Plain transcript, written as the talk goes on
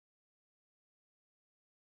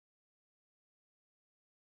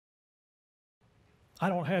I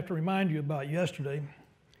don't have to remind you about yesterday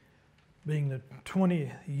being the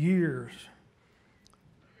 20 years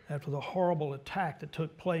after the horrible attack that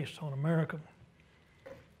took place on America,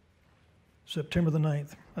 September the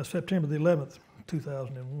 11th,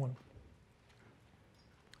 2001.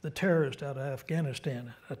 The terrorists out of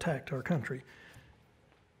Afghanistan attacked our country.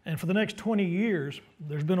 And for the next 20 years,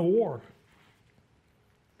 there's been a war.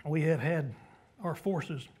 We have had our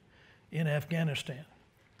forces in Afghanistan,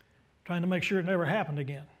 trying to make sure it never happened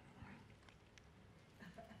again.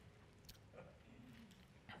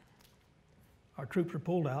 Our troops are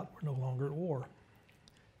pulled out. We're no longer at war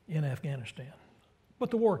in Afghanistan. But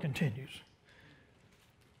the war continues.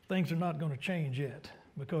 Things are not going to change yet,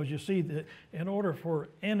 because you see that in order for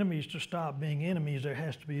enemies to stop being enemies, there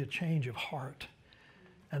has to be a change of heart.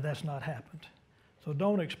 And that's not happened. So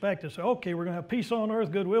don't expect to say, okay, we're going to have peace on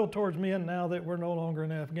earth, goodwill towards men now that we're no longer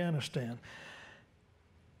in Afghanistan.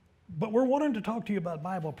 But we're wanting to talk to you about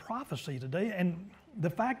Bible prophecy today, and the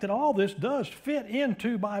fact that all this does fit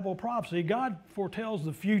into Bible prophecy. God foretells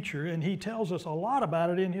the future, and He tells us a lot about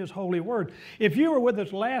it in His holy word. If you were with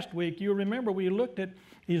us last week, you'll remember we looked at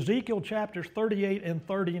Ezekiel chapters 38 and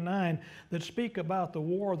 39 that speak about the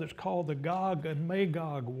war that's called the Gog and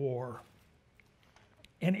Magog war.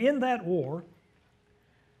 And in that war,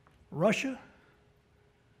 Russia,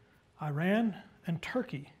 Iran, and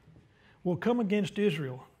Turkey will come against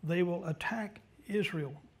Israel. They will attack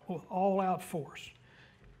Israel with all-out force.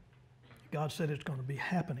 God said it's going to be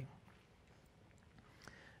happening.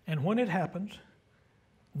 And when it happens,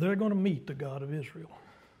 they're going to meet the God of Israel.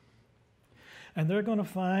 And they're going to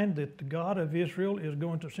find that the God of Israel is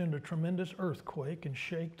going to send a tremendous earthquake and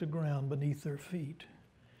shake the ground beneath their feet.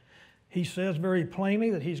 He says very plainly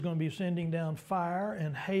that He's going to be sending down fire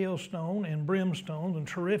and hailstone and brimstone and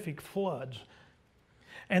terrific floods.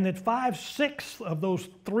 And that 5/6 of those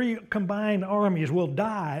three combined armies will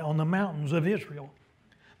die on the mountains of Israel.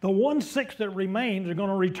 The 1/6 that remains are going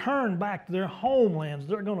to return back to their homelands.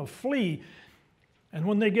 They're going to flee. And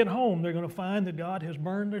when they get home, they're going to find that God has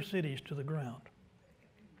burned their cities to the ground.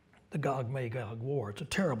 The Gog-Magog war. It's a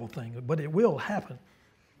terrible thing, but it will happen.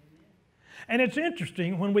 And it's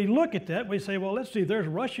interesting, when we look at that, we say, well, let's see, there's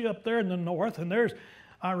Russia up there in the north, and there's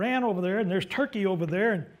Iran over there, and there's Turkey over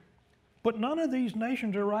there. But none of these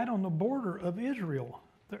nations are right on the border of Israel.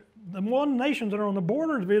 The one nations that are on the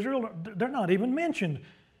border of Israel, they're not even mentioned.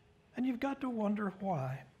 And you've got to wonder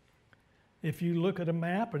why. If you look at a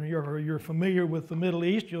map and you're familiar with the Middle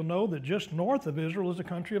East, you'll know that just north of Israel is the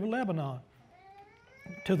country of Lebanon.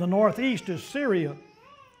 To the northeast is Syria.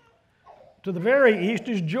 To the very east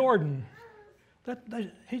is Jordan.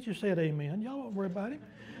 He just said amen. Y'all don't worry about him.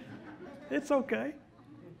 It's okay.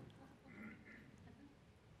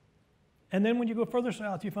 And then when you go further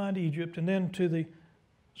south, you find Egypt. And then to the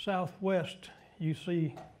southwest, you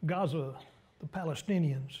see Gaza, the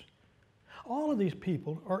Palestinians. All of these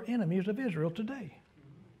people are enemies of Israel today.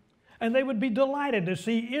 And they would be delighted to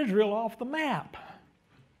see Israel off the map.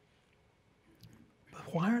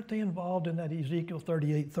 But why aren't they involved in that Ezekiel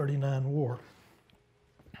 38-39 war?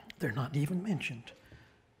 They're not even mentioned.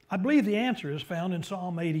 I believe the answer is found in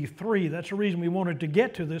Psalm 83. That's the reason we wanted to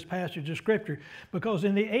get to this passage of Scripture, because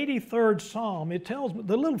in the 83rd Psalm, it tells me,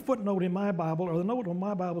 the little footnote in my Bible, or the note on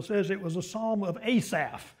my Bible, says it was a Psalm of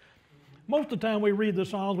Asaph. Most of the time we read the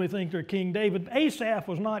Psalms, we think they're King David. Asaph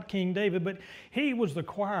was not King David, but he was the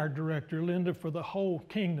choir director, Linda, for the whole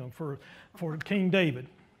kingdom, for King David.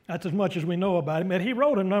 That's as much as we know about him. But he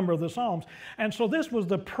wrote a number of the Psalms. And so this was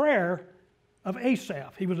the prayer of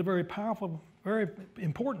Asaph. He was a very powerful, very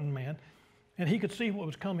important man, and he could see what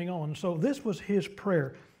was coming on. So this was his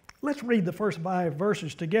prayer. Let's read the first 5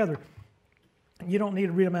 verses together. You don't need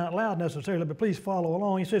to read them out loud necessarily, but please follow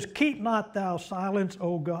along. He says, "Keep not thou silence,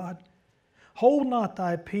 O God. Hold not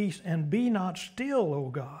thy peace, and be not still, O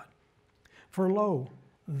God. For lo,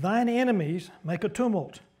 thine enemies make a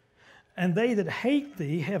tumult, and they that hate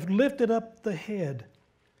thee have lifted up the head.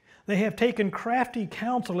 They have taken crafty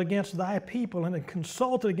counsel against thy people, and have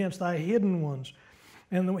consulted against thy hidden ones."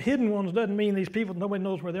 And the hidden ones doesn't mean these people, nobody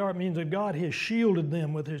knows where they are. It means that God has shielded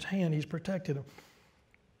them with His hand. He's protected them.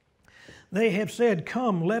 "They have said,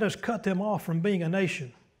 Come, let us cut them off from being a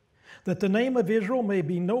nation, that the name of Israel may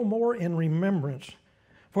be no more in remembrance.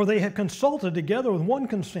 For they have consulted together with one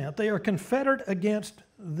consent. They are confederate against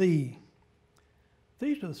thee."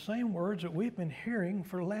 These are the same words that we've been hearing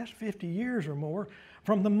for the last 50 years or more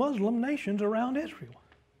from the Muslim nations around Israel.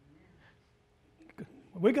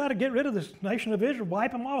 We got to get rid of this nation of Israel,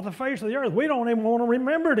 wipe them off the face of the earth. We don't even want to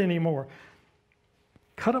remember it anymore.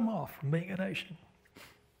 Cut them off from being a nation.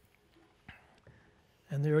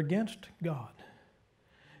 And they're against God.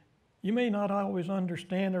 You may not always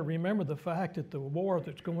understand or remember the fact that the war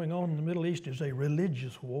that's going on in the Middle East is a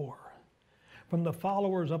religious war. From the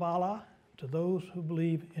followers of Allah to those who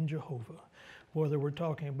believe in Jehovah. Whether we're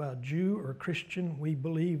talking about Jew or Christian, we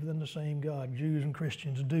believe in the same God. Jews and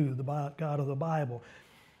Christians do, the God of the Bible.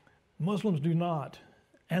 Muslims do not.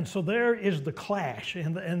 And so there is the clash,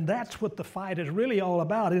 and that's what the fight is really all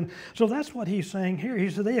about. And so that's what he's saying here. He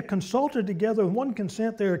said, they have consulted together with one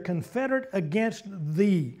consent. They are confederate against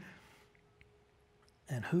thee.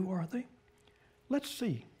 And who are they? Let's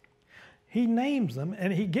see. He names them,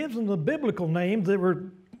 and he gives them the biblical names that were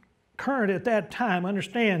current at that time.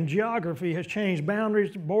 Understand, geography has changed,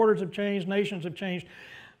 boundaries, borders have changed, nations have changed,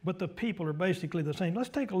 but the people are basically the same. Let's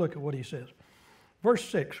take a look at what he says. Verse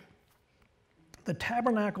 6, the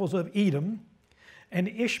tabernacles of Edom and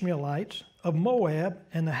Ishmaelites, of Moab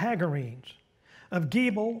and the Hagarenes, of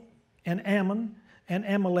Gebal and Ammon and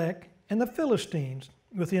Amalek and the Philistines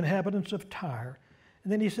with the inhabitants of Tyre.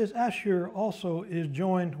 And then he says, Ashur also is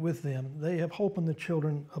joined with them. They have holpen the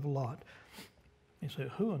children of Lot. You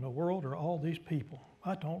say, who in the world are all these people?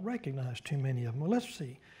 I don't recognize too many of them. Well, let's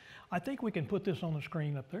see. I think we can put this on the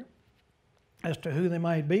screen up there as to who they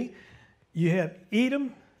might be. You have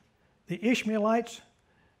Edom, the Ishmaelites.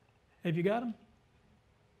 Have you got them?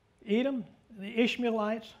 Edom, the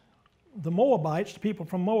Ishmaelites, the Moabites, the people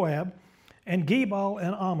from Moab, and Gebal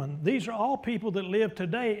and Ammon. These are all people that live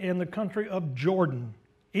today in the country of Jordan,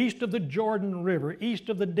 east of the Jordan River, east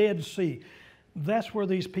of the Dead Sea. That's where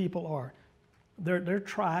these people are. They're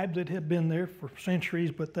tribes that have been there for centuries,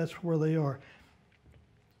 but that's where they are.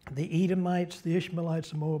 The Edomites, the Ishmaelites,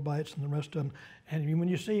 the Moabites, and the rest of them. And when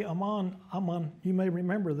you see Ammon, you may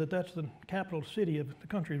remember that that's the capital city of the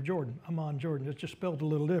country of Jordan, Ammon, Jordan. It's just spelled a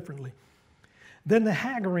little differently. Then the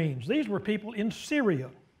Hagarenes. These were people in Syria.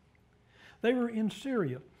 They were in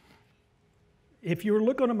Syria. If you were to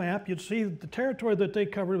look on a map, you'd see that the territory that they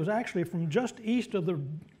covered was actually from just east of the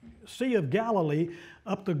Sea of Galilee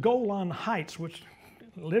up the Golan Heights, which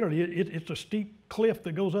literally it's a steep cliff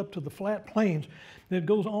that goes up to the flat plains that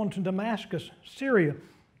goes on to Damascus, Syria.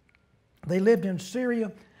 They lived in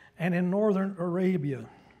Syria and in northern Arabia.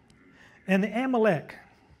 And the Amalek.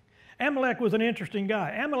 Amalek was an interesting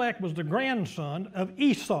guy. Amalek was the grandson of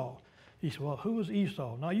Esau. He said, well, who was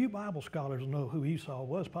Esau? Now, you Bible scholars know who Esau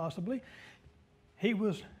was, possibly. He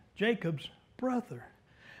was Jacob's brother.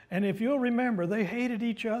 And if you'll remember, they hated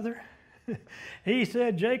each other. He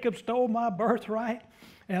said, Jacob stole my birthright,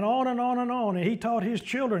 and on and on and on. And he taught his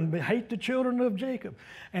children to hate the children of Jacob.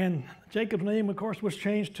 And Jacob's name, of course, was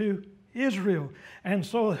changed to Israel. And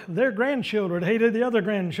so their grandchildren hated the other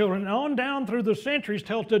grandchildren, and on down through the centuries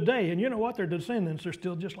till today. And you know what? Their descendants are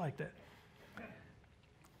still just like that.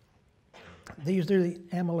 These are the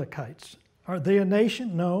Amalekites. Are they a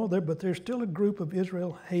nation? No, but they're still a group of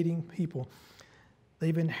Israel-hating people.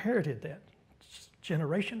 They've inherited that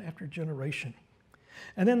generation after generation.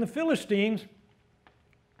 And then the Philistines,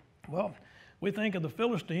 well, we think of the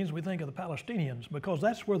Philistines, we think of the Palestinians, because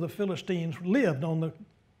that's where the Philistines lived, on the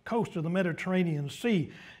coast of the Mediterranean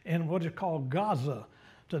Sea in what is called Gaza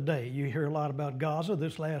today. You hear a lot about Gaza.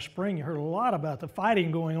 This last spring, you heard a lot about the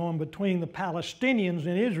fighting going on between the Palestinians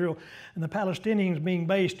in Israel and the Palestinians being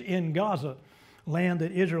based in Gaza, land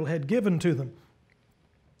that Israel had given to them.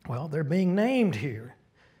 Well, they're being named here.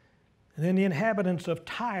 And then the inhabitants of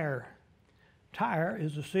Tyre. Tyre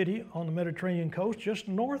is a city on the Mediterranean coast just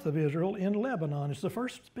north of Israel in Lebanon. It's the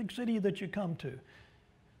first big city that you come to.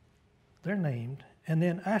 They're named. And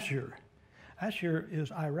then Ashur. Ashur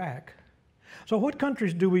is Iraq. So what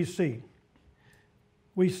countries do we see?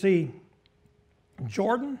 We see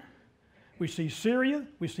Jordan, we see Syria,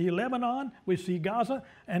 we see Lebanon, we see Gaza,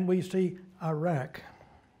 and we see Iraq.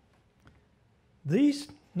 These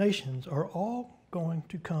nations are all going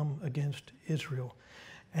to come against Israel.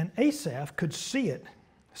 And Asaph could see it.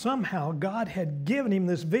 Somehow God had given him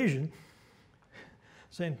this vision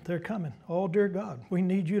saying, they're coming. Oh, dear God, we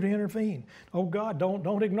need you to intervene. Oh, God,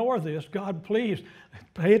 don't ignore this. God, please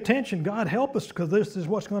pay attention. God, help us, because this is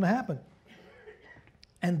what's going to happen.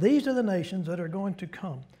 And these are the nations that are going to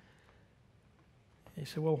come. He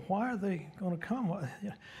said, well, why are they going to come?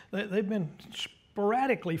 They've been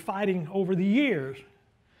sporadically fighting over the years,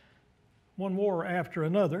 one war after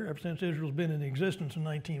another, ever since Israel's been in existence in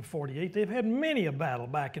 1948. They've had many a battle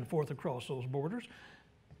back and forth across those borders.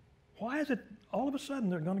 Why is it all of a sudden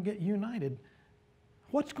they're going to get united?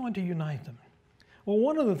 What's going to unite them? Well,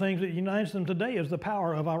 one of the things that unites them today is the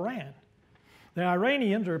power of Iran. The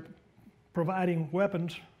Iranians are providing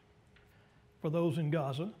weapons for those in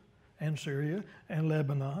Gaza and Syria and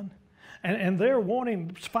Lebanon, and they're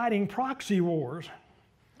fighting proxy wars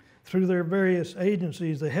through their various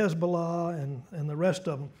agencies, the Hezbollah and the rest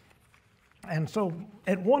of them. And so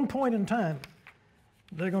at one point in time,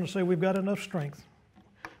 they're going to say, we've got enough strength.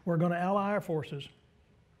 We're going to ally our forces,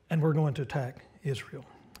 and we're going to attack Israel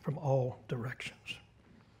from all directions.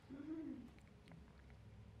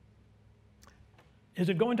 Is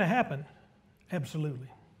it going to happen? Absolutely.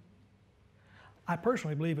 I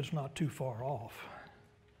personally believe it's not too far off.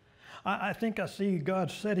 I think I see God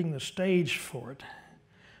setting the stage for it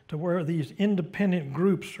to where these independent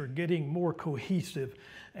groups are getting more cohesive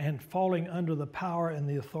and falling under the power and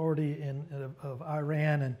the authority of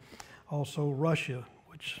Iran and also Russia,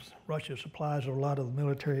 which Russia supplies a lot of the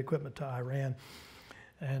military equipment to Iran.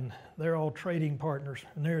 And they're all trading partners,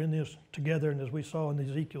 and they're in this together. And as we saw in the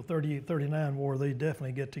Ezekiel 38-39 war, they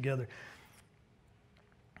definitely get together.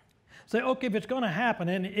 Say, okay, if it's going to happen,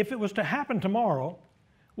 and if it was to happen tomorrow,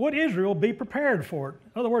 would Israel be prepared for it?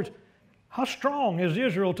 In other words, how strong is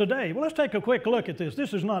Israel today? Well, let's take a quick look at this.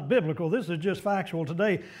 This is not biblical. This is just factual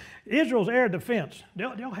today. Israel's air defense.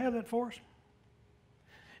 Do y'all have that for us?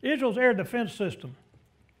 Israel's air defense system.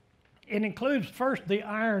 It includes first the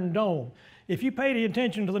Iron Dome. If you paid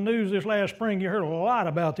attention to the news this last spring, you heard a lot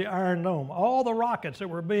about the Iron Dome. All the rockets that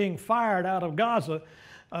were being fired out of Gaza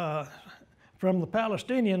from the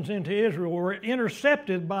Palestinians into Israel were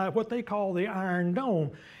intercepted by what they call the Iron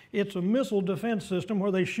Dome. It's a missile defense system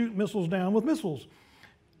where they shoot missiles down with missiles.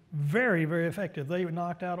 Very, very effective. They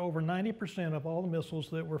knocked out over 90% of all the missiles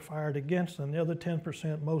that were fired against them. The other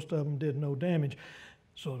 10%, most of them did no damage.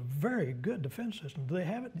 So a very good defense system. Do they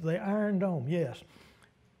have it? The Iron Dome, yes.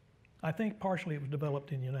 I think partially it was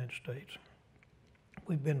developed in the United States.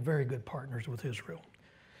 We've been very good partners with Israel.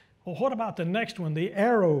 Well, what about the next one, the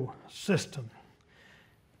Arrow system?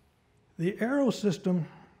 The Arrow system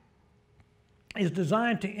is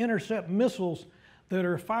designed to intercept missiles that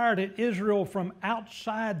are fired at Israel from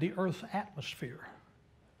outside the Earth's atmosphere.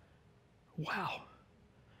 Wow.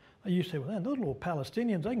 You say, well, those little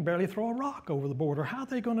Palestinians, they can barely throw a rock over the border. How are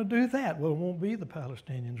they going to do that? Well, it won't be the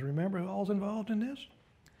Palestinians. Remember who all's involved in this?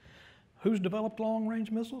 Who's developed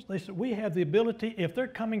long-range missiles? They said, we have the ability, if they're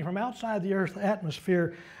coming from outside the Earth's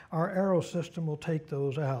atmosphere, our Arrow system will take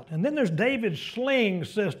those out. And then there's David's sling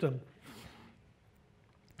system.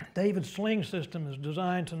 David's sling system is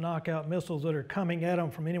designed to knock out missiles that are coming at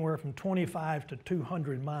them from anywhere from 25 to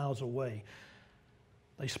 200 miles away.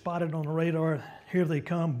 They spot it on the radar, here they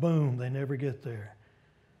come, boom, they never get there.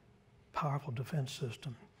 Powerful defense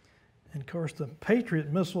system. And of course, the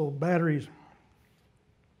Patriot missile batteries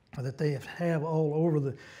that they have all over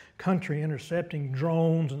the country intercepting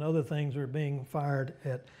drones and other things that are being fired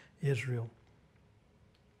at Israel.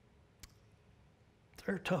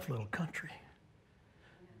 They're a tough little country.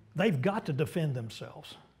 They've got to defend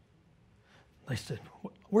themselves. They said,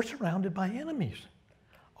 we're surrounded by enemies.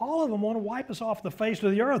 All of them want to wipe us off the face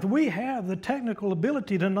of the earth. We have the technical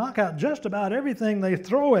ability to knock out just about everything they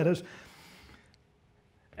throw at us.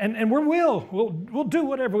 And we'll do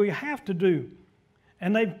whatever we have to do.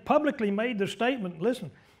 And they publicly made the statement, listen,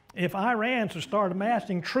 if Iran to start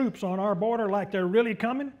amassing troops on our border like they're really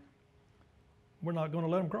coming, we're not going to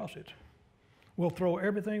let them cross it. We'll throw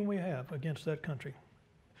everything we have against that country.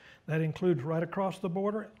 That includes right across the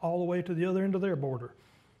border, all the way to the other end of their border.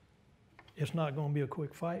 It's not going to be a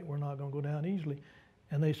quick fight. We're not going to go down easily.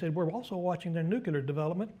 And they said, we're also watching their nuclear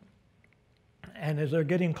development. And as they're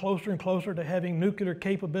getting closer and closer to having nuclear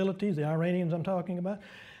capabilities, the Iranians I'm talking about,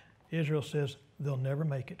 Israel says they'll never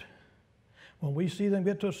make it. When we see them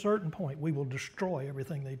get to a certain point, we will destroy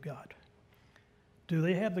everything they've got. Do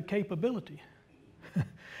they have the capability?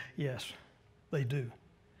 Yes, they do.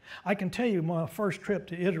 I can tell you my first trip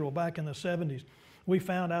to Israel back in the 70s, we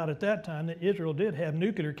found out at that time that Israel did have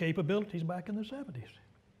nuclear capabilities back in the 70s.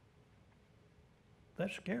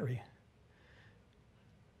 That's scary.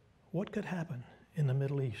 What could happen in the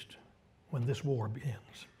Middle East when this war begins?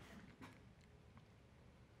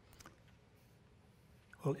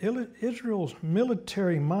 Well, Israel's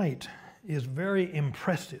military might is very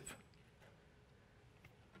impressive,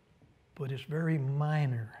 but it's very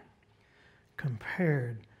minor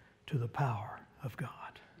compared to the power of God.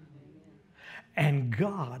 And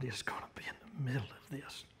God is going to be in the middle of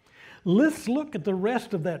this. Let's look at the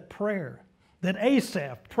rest of that prayer that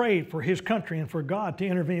Asaph prayed for his country and for God to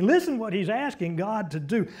intervene. Listen what he's asking God to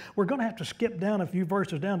do. We're going to have to skip down a few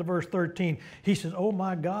verses, down to verse 13. He says, oh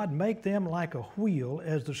my God, make them like a wheel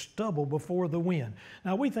as the stubble before the wind.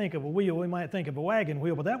 Now we think of a wheel, we might think of a wagon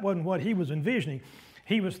wheel, but that wasn't what he was envisioning.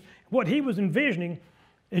 What he was envisioning,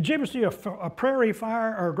 did you ever see a prairie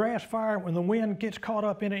fire or a grass fire when the wind gets caught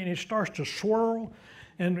up in it and it starts to swirl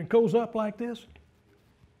and it goes up like this?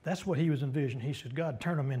 That's what he was envisioning. He said, God,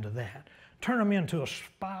 turn them into that. Turn them into a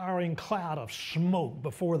spiraling cloud of smoke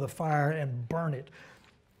before the fire and burn it.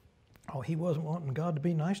 Oh, he wasn't wanting God to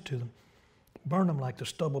be nice to them. Burn them like the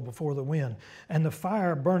stubble before the wind. And the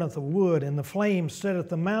fire burneth the wood, and the flame setteth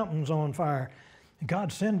the mountains on fire. And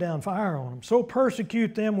God, send down fire on them. So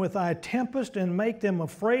persecute them with thy tempest, and make them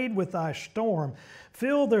afraid with thy storm.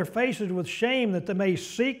 Fill their faces with shame, that they may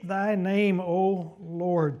seek thy name, O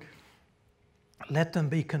Lord. Let them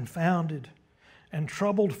be confounded and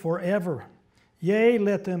troubled forever. Yea,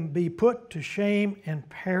 let them be put to shame and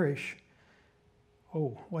perish.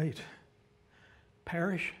 Oh, wait.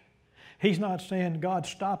 Perish? He's not saying, God,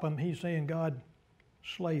 stop them. He's saying, God,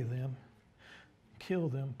 slay them, kill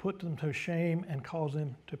them, put them to shame, and cause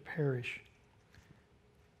them to perish.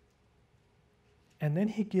 And then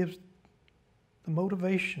he gives the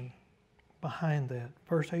motivation behind that.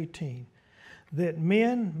 Verse 18. That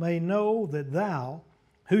men may know that thou,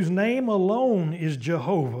 whose name alone is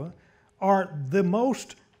Jehovah, art the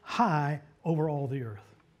most high over all the earth.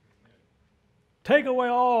 Take away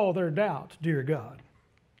all their doubts, dear God.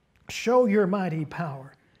 Show your mighty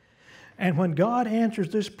power. And when God answers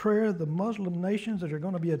this prayer, the Muslim nations that are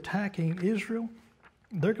going to be attacking Israel,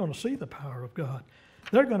 they're going to see the power of God.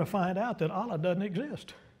 They're going to find out that Allah doesn't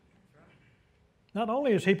exist. Not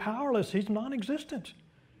only is he powerless, he's non-existent.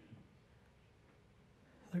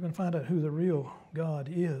 They're going to find out who the real God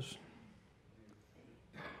is.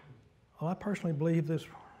 Well, I personally believe this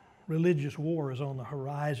religious war is on the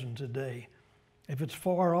horizon today. If it's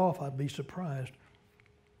far off, I'd be surprised.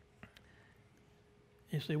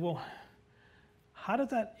 You say, well, how does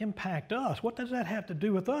that impact us? What does that have to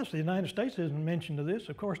do with us? The United States isn't mentioned to this.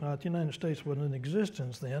 Of course not. The United States wasn't in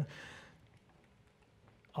existence then.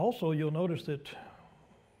 Also, you'll notice that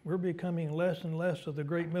we're becoming less and less of the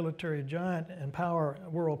great military giant and power,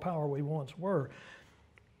 world power we once were.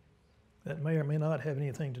 That may or may not have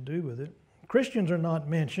anything to do with it. Christians are not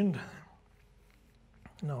mentioned.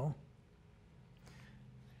 No.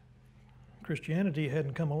 Christianity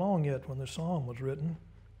hadn't come along yet when the psalm was written.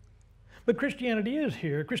 But Christianity is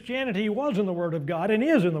here. Christianity was in the Word of God and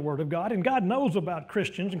is in the Word of God, and God knows about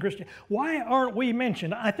Christians and Christian. Why aren't we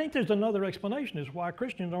mentioned? I think there's another explanation as why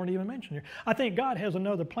Christians aren't even mentioned here. I think God has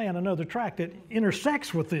another plan, another track that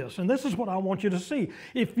intersects with this, and this is what I want you to see.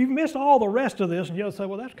 If you miss all the rest of this and you'll say,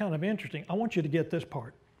 well, that's kind of interesting, I want you to get this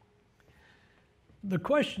part. The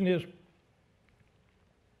question is,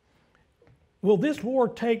 will this war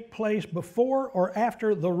take place before or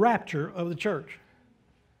after the rapture of the church?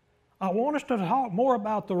 I want us to talk more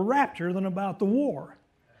about the rapture than about the war,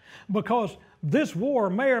 because this war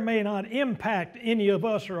may or may not impact any of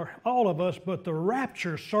us or all of us, but the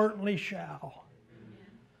rapture certainly shall.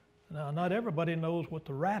 Now, not everybody knows what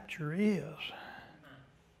the rapture is.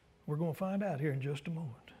 We're going to find out here in just a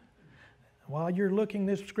moment. While you're looking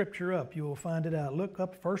this scripture up, you will find it out. Look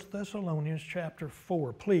up 1 Thessalonians chapter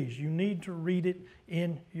 4. Please, you need to read it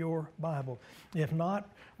in your Bible. If not,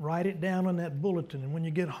 write it down on that bulletin, and when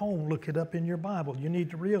you get home, look it up in your Bible. You need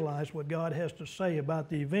to realize what God has to say about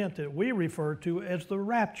the event that we refer to as the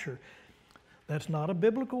rapture. That's not a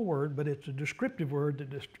biblical word, but it's a descriptive word that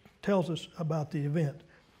just tells us about the event.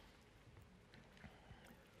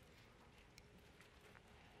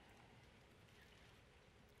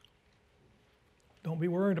 Don't be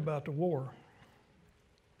worried about the war.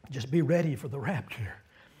 Just be ready for the rapture.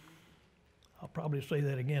 I'll probably say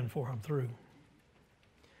that again before I'm through.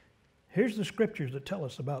 Here's the scriptures that tell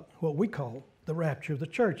us about what we call the rapture of the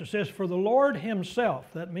church. It says, for the Lord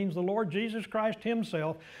himself, that means the Lord Jesus Christ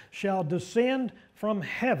himself, shall descend from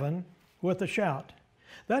heaven with a shout.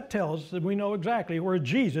 That tells us that we know exactly where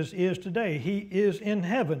Jesus is today. He is in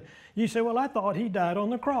heaven. You say, well, I thought he died on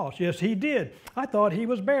the cross. Yes, he did. I thought he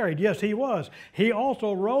was buried. Yes, he was. He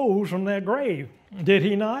also rose from that grave. Did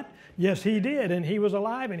he not? Yes, he did. And he was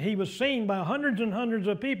alive, and he was seen by hundreds and hundreds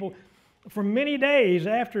of people for many days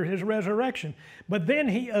after his resurrection. But then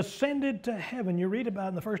he ascended to heaven. You read about it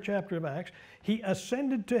in the first chapter of Acts. He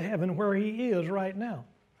ascended to heaven where he is right now.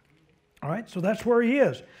 All right, so that's where he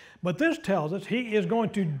is. But this tells us he is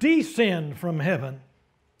going to descend from heaven.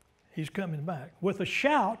 He's coming back with a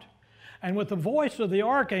shout and with the voice of the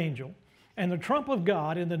archangel and the trump of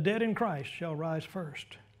God, and the dead in Christ shall rise first.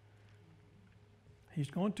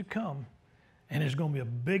 He's going to come, and there's going to be a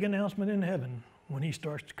big announcement in heaven when he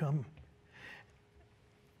starts to come.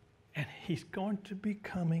 And he's going to be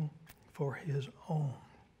coming for his own.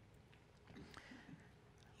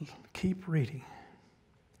 Keep reading.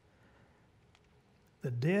 The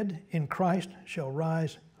dead in Christ shall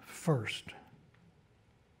rise first.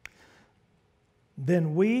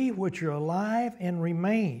 Then we which are alive and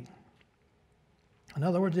remain. In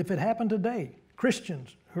other words, if it happened today,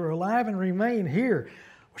 Christians who are alive and remain here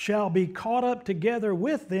shall be caught up together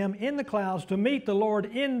with them in the clouds to meet the Lord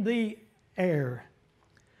in the air.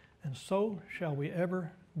 And so shall we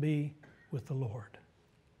ever be with the Lord.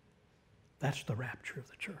 That's the rapture of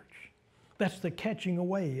the church. That's the catching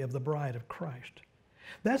away of the bride of Christ.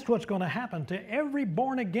 That's what's going to happen to every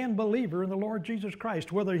born-again believer in the Lord Jesus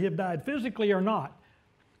Christ, whether he have died physically or not,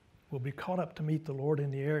 will be caught up to meet the Lord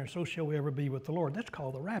in the air, and so shall we ever be with the Lord. That's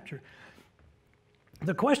called the rapture.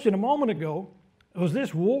 The question a moment ago was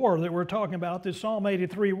this war that we're talking about, this Psalm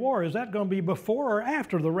 83 war, is that going to be before or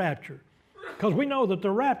after the rapture? Because we know that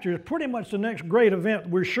the rapture is pretty much the next great event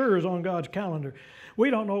we're sure is on God's calendar. We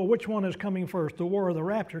don't know which one is coming first, the war or the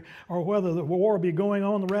rapture, or whether the war will be going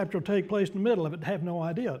on, the rapture will take place in the middle of it. Have no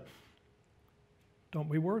idea. Don't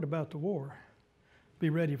be worried about the war. Be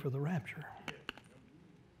ready for the rapture.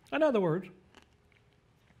 In other words,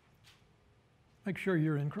 make sure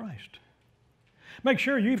you're in Christ. Make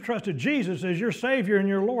sure you've trusted Jesus as your Savior and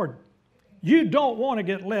your Lord. You don't want to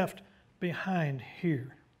get left behind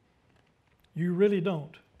here. You really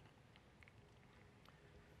don't.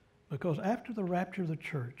 Because after the rapture of the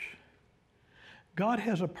church, God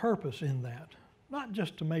has a purpose in that. Not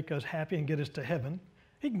just to make us happy and get us to heaven.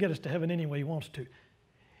 He can get us to heaven any way He wants to.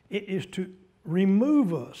 It is to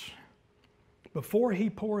remove us before He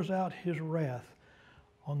pours out His wrath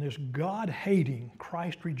on this God-hating,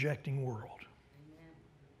 Christ-rejecting world. Amen.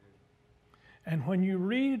 And when you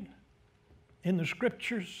read in the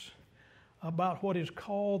Scriptures about what is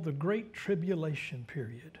called the Great Tribulation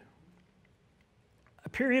period, a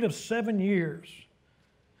period of 7 years.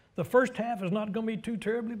 The first half is not going to be too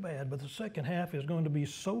terribly bad, but the second half is going to be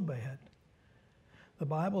so bad. The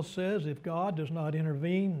Bible says if God does not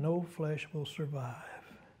intervene, no flesh will survive.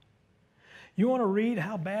 You want to read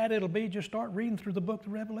how bad it'll be? Just start reading through the book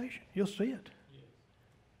of Revelation. You'll see it. Yes.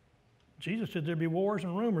 Jesus said there'd be wars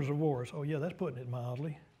and rumors of wars. Oh yeah, that's putting it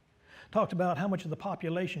mildly. Talked about how much of the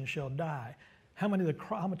population shall die. How much of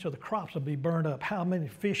the crops will be burned up? How many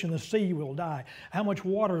fish in the sea will die? How much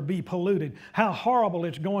water will be polluted? How horrible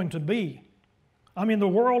it's going to be. I mean, the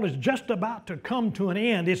world is just about to come to an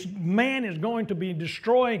end. Man is going to be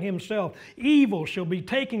destroying himself. Evil shall be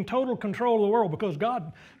taking total control of the world because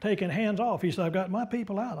God taking hands off. He said, I've got my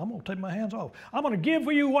people out. I'm going to take my hands off. I'm going to give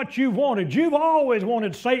you what you've wanted. You've always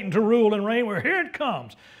wanted Satan to rule and reign. Well, here it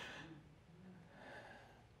comes.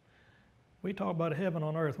 We talk about heaven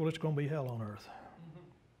on earth. Well, it's going to be hell on earth.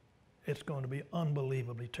 It's going to be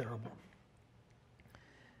unbelievably terrible.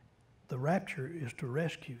 The rapture is to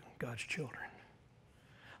rescue God's children.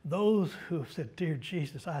 Those who have said, Dear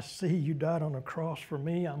Jesus, I see you died on the cross for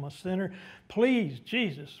me. I'm a sinner. Please,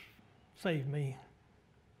 Jesus, save me.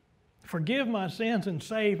 Forgive my sins and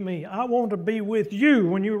save me. I want to be with you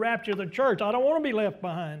when you rapture the church. I don't want to be left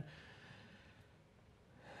behind.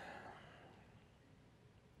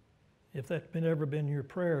 If that's ever been your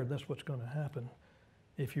prayer, that's what's going to happen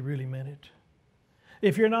if you really meant it.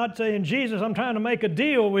 If you're not saying, Jesus, I'm trying to make a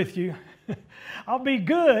deal with you. I'll be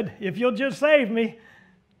good if you'll just save me.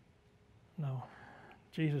 No.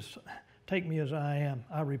 Jesus, take me as I am.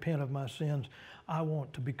 I repent of my sins. I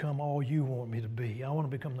want to become all you want me to be. I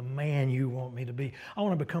want to become the man you want me to be. I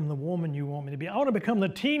want to become the woman you want me to be. I want to become the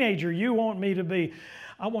teenager you want me to be.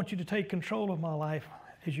 I want you to take control of my life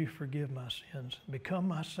as you forgive my sins. Become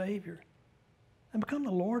my Savior and become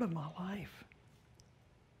the Lord of my life.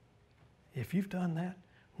 If you've done that,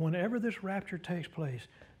 whenever this rapture takes place,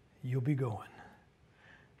 you'll be going.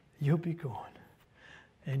 You'll be going.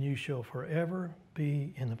 And you shall forever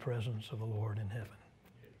be in the presence of the Lord in heaven.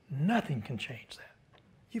 Nothing can change that.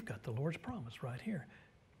 You've got the Lord's promise right here.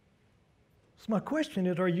 So my question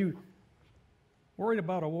is, are you worried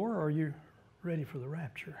about a war or are you ready for the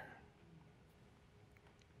rapture?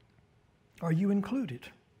 Are you included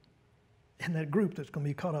in that group that's going to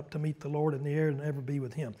be caught up to meet the Lord in the air and ever be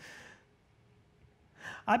with Him?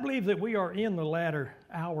 I believe that we are in the latter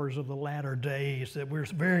hours of the latter days, that we're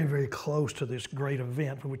very, very close to this great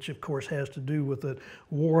event, which of course has to do with the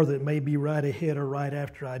war that may be right ahead or right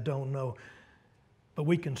after, I don't know. But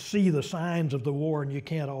we can see the signs of the war, and you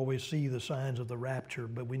can't always see the signs of the rapture,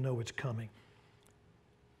 but we know it's coming.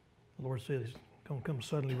 The Lord said it's going to come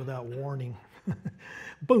suddenly without warning.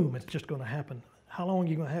 Boom, it's just going to happen. How long are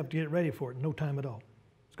you going to have to get ready for it? No time at all.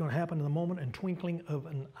 It's going to happen in the moment and twinkling of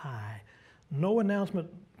an eye. No announcement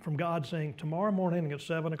from God saying, tomorrow morning at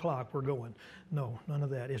 7 o'clock we're going. No, none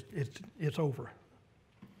of that. It's over.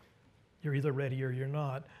 You're either ready or you're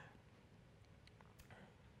not.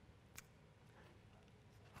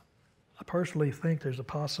 I personally think there's a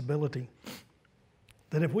possibility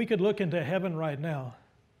that if we could look into heaven right now,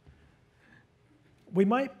 we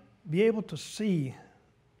might be able to see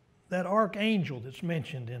that archangel that's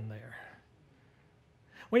mentioned in there.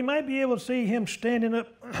 We might be able to see him standing up,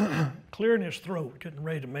 clearing his throat, getting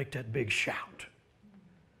ready to make that big shout.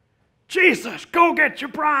 Jesus, go get your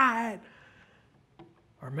bride.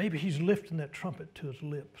 Or maybe he's lifting that trumpet to his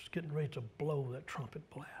lips, getting ready to blow that trumpet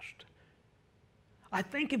blast. I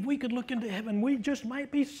think if we could look into heaven, we just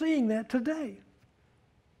might be seeing that today.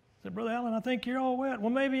 I said, Brother Allen, I think you're all wet.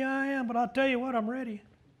 Well, maybe I am, but I'll tell you what, I'm ready.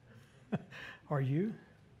 Are you?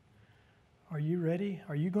 Are you ready?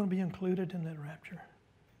 Are you going to be included in that rapture?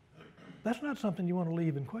 That's not something you want to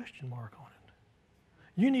leave in question mark on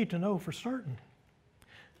it. You need to know for certain.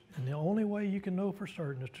 And the only way you can know for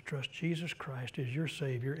certain is to trust Jesus Christ as your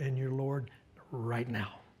Savior and your Lord right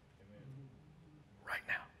now. Right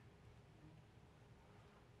now.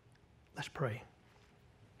 Let's pray.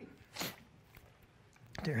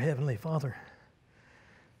 Dear Heavenly Father,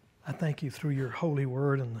 I thank you through your holy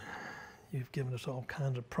word, and you've given us all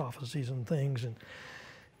kinds of prophecies and things, and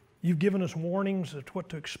you've given us warnings of what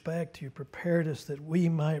to expect. You prepared us that we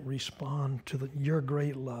might respond to your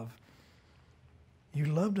great love. You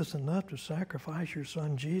loved us enough to sacrifice your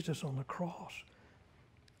Son Jesus on the cross,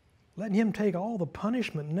 letting him take all the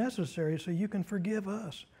punishment necessary so you can forgive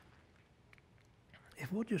us.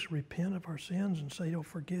 If we'll just repent of our sins and say, oh,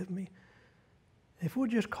 forgive me. If we'll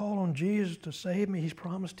just call on Jesus to save me, he's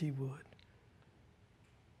promised he would.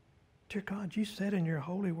 Dear God, you said in your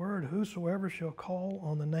holy word, whosoever shall call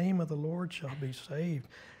on the name of the Lord shall be saved.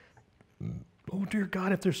 Oh, dear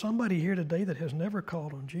God, if there's somebody here today that has never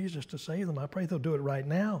called on Jesus to save them, I pray they'll do it right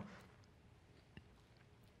now.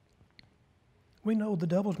 We know the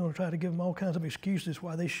devil's going to try to give them all kinds of excuses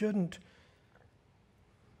why they shouldn't.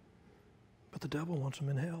 But the devil wants them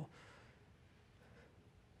in hell.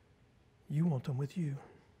 You want them with you.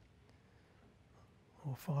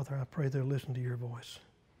 Oh, Father, I pray they'll listen to your voice.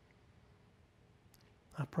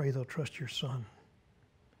 I pray they'll trust your Son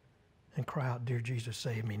and cry out, dear Jesus,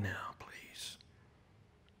 save me now, please.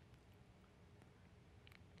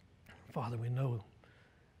 Father, we know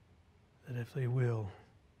that if they will,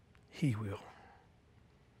 he will.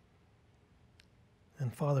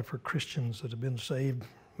 And Father, for Christians that have been saved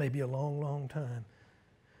maybe a long, long time,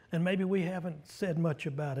 and maybe we haven't said much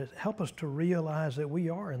about it, help us to realize that we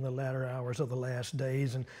are in the latter hours of the last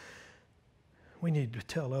days, and we need to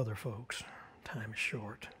tell other folks time is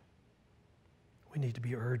short. We need to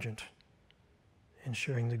be urgent in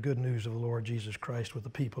sharing the good news of the Lord Jesus Christ with the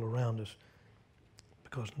people around us,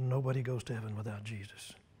 because nobody goes to heaven without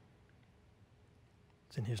Jesus.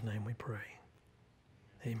 It's in his name we pray.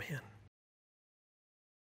 Amen.